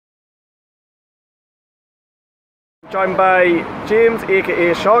Joined by James,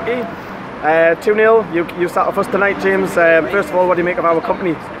 aka Sharky. 2-0. You sat with us tonight, James. First of all, what do you make of our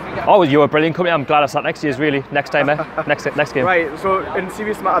company? Oh, you're a brilliant company. I'm glad I sat next to you. Really, next time, next game. Right. So, in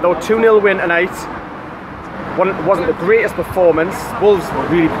serious matter, though, 2-0 win tonight. Wasn't the greatest performance. Wolves were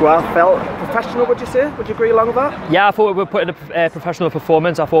really poor. Felt professional, would you say? Would you agree along with that? Yeah, I thought we were putting a professional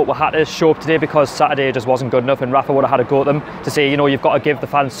performance. I thought we had to show up today because Saturday just wasn't good enough, and Rafa would have had a go at them to say, you know, you've got to give the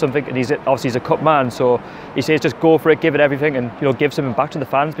fans something. And he's a cup man, so he says just go for it, give it everything, and give something back to the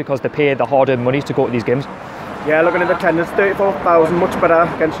fans because they pay the hard-earned money to go to these games. Yeah, looking at the attendance, 34,000, much better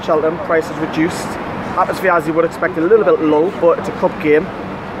against Cheltenham. Prices reduced. Atmosphere, as you would expect, a little bit low, but it's a cup game.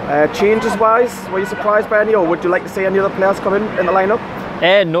 Changes wise, were you surprised by any, or would you like to see any other players come in the lineup?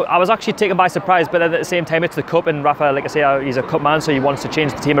 No, I was actually taken by surprise, but at the same time it's the cup, and Rafa, like I say, he's a cup man, so he wants to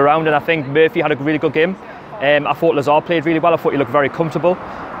change the team around, and I think Murphy had a really good game. I thought Lazar played really well. I thought he looked very comfortable.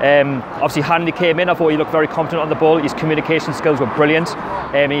 Obviously Hanley came in. I thought he looked very confident on the ball. His communication skills were brilliant.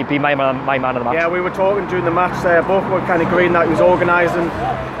 He'd be my man of the match. Yeah, we were talking during the match there. Both were kind of agreeing that he was organising,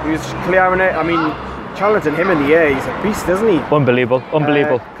 he was clearing it. I mean, challenging him in the air, he's a beast, isn't he? Unbelievable.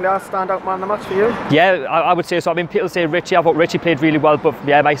 Clear standout man of the match for you? Yeah, I would say so. I mean, people say Richie. I thought Richie played really well, but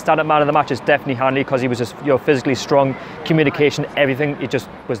yeah, my standout man of the match is definitely Hanley because he was just physically strong, communication, everything. He just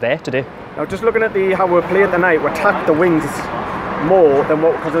was there today. Now, just looking at how we played tonight, we attacked the wings more than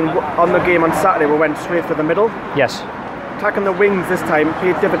what, because on the game on Saturday we went straight for the middle. Yes. Attacking the wings this time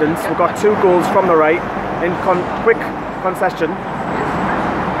paid dividends. We got 2 goals from the right in quick concession.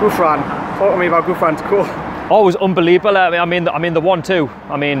 Gouffran. Talk to me about Gouffran's goal. Oh, it was unbelievable. I mean the 1-2.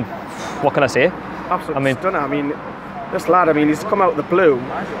 I mean, what can I say? Absolutely stunner. I mean, this lad, he's come out of the blue,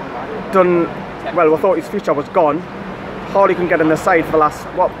 done well. We thought his future was gone. Hardly can get in the side for the last,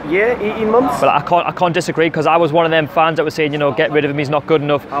 year, 18 months? Well, I can't disagree because I was one of them fans that was saying, get rid of him, he's not good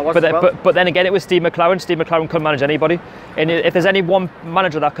enough. But then again, it was Steve McLaren. Steve McLaren couldn't manage anybody. And if there's any one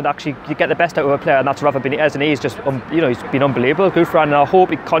manager that could actually get the best out of a player, and that's Rafa Benitez, and he's just, he's been unbelievable. Gouffran, and I hope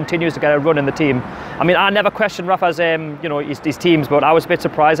he continues to get a run in the team. I mean, I never questioned Rafa's, his teams, but I was a bit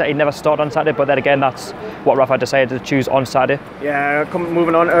surprised that he never started on Saturday. But then again, that's what Rafa decided to choose on Saturday. Yeah,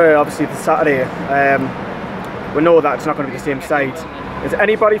 moving on, obviously to Saturday. We know that it's not going to be the same side. Is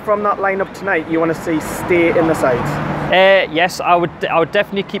anybody from that lineup tonight you want to see stay in the side? Yes, I would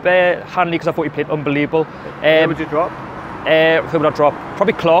definitely keep Hanley because I thought he played unbelievable. Who would you drop? Who would I drop?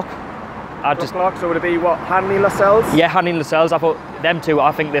 Probably Clark. Clark, so would it be what, Hanley, Lascelles? Yeah, Hanley and Lascelles. I thought them two,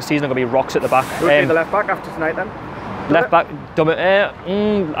 I think this season are going to be rocks at the back. Who would be the left back after tonight then? Left back,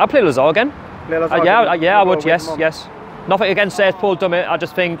 I'll play Lazar again. Yeah, I would, yes. Nothing against Paul Dummett, I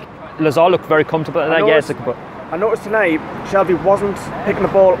just think Lazar looked very comfortable tonight. I noticed tonight Shelby wasn't picking the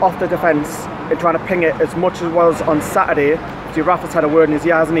ball off the defence and trying to ping it as much as it was on Saturday. See, Rafa's had a word in his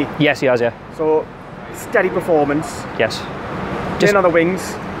ear, hasn't he? Yes, he has, yeah. So, steady performance. Yes. Just on the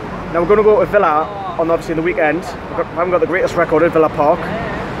wings. Now we're going to go to Villa on obviously the weekend. We haven't got the greatest record at Villa Park.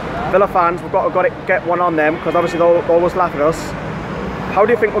 Villa fans, we've got to get one on them because obviously they'll always laugh at us. How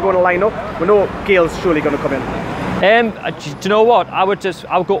do you think we're going to line up? We know Gale's surely going to come in. Do you know what? I would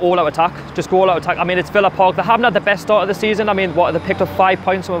go all out attack. Just go all out attack. I mean, it's Villa Park. They haven't had the best start of the season. I mean, they picked up 5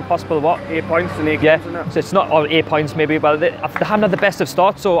 points from possible 8 points in 8 games, yeah. Isn't it? So it's not 8 points maybe, but they haven't had the best of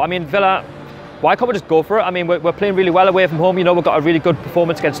starts. So I mean, Villa, why can't we just go for it? I mean, we're playing really well away from home. We've got a really good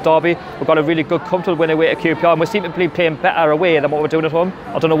performance against Derby. We've got a really good, comfortable win away at QPR, and we seem to be playing better away than what we're doing at home.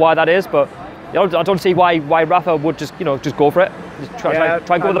 I don't know why that is, but I don't see why Rafa would just go for it. Just try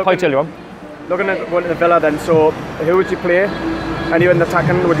and go with the points earlier on. Looking at going to the Villa then, so who would you play? Anyone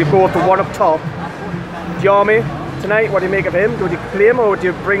attacking? Would you go with the one up top? Diarmi tonight, what do you make of him? Would you play him, or would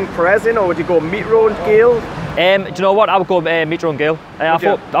you bring Perez in, or would you go Mitro and Gale? Do you know what? I would go Mitro and Gale. I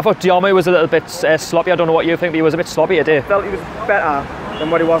thought Diarmi was a little bit sloppy. I don't know what you think, but he was a bit sloppy today. I felt he was better than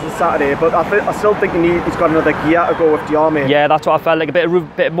what he was on Saturday, but I still think he's got another gear to go with Diarmi. Yeah, that's what I felt, like a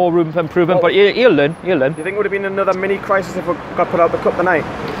bit more room for improvement, but he'll learn. Do you think it would have been another mini crisis if we got put out the cup tonight?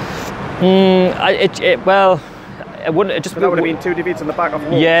 It wouldn't. It just that would have been 2 defeats in the back of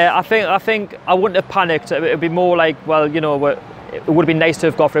Wolves. Yeah, I think I wouldn't have panicked. It would be more like, well, it would have been nice to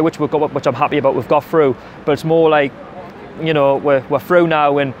have got through, which I'm happy about. We've got through, but it's more like, we're through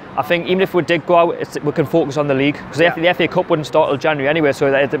now, and I think even if we did go out, we can focus on the league because the FA Cup wouldn't start till January anyway,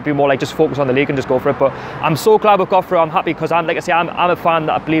 so it'd be more like just focus on the league and just go for it. But I'm so glad we've got through. I'm happy because I'm a fan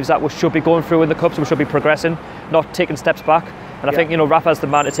that believes that we should be going through in the cups. We should be progressing, not taking steps back. And I think Rafa's the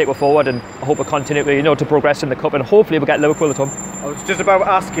man to take it forward, and I hope we continue to progress in the cup, and hopefully we'll get Liverpool at home. I was just about to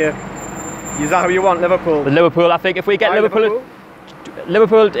ask you, is that how you want Liverpool? With Liverpool, I think if we get Liverpool,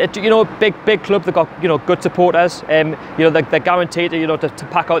 Liverpool, you know, big club. They've got, you know, good supporters. You know, they're guaranteed, you know, to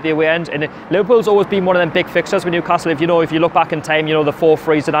pack out the away end. And Liverpool's always been one of them big fixtures with Newcastle. If you look back in time, you know, the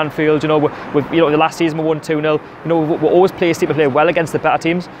 4-3s at Anfield. You know, you know, the last season we won 2-0. You know, we always play well against the better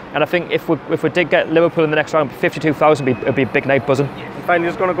teams. And I think if we did get Liverpool in the next round, 52,000 would be a big night buzzing. Finally,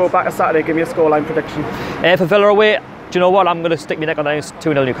 just going to go back to Saturday. Give me a scoreline prediction. For Villa away, do you know what? I'm going to stick my neck on that.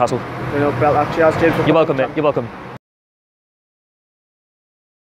 2-0 Newcastle. Cheers, James. You're welcome, mate. You're welcome.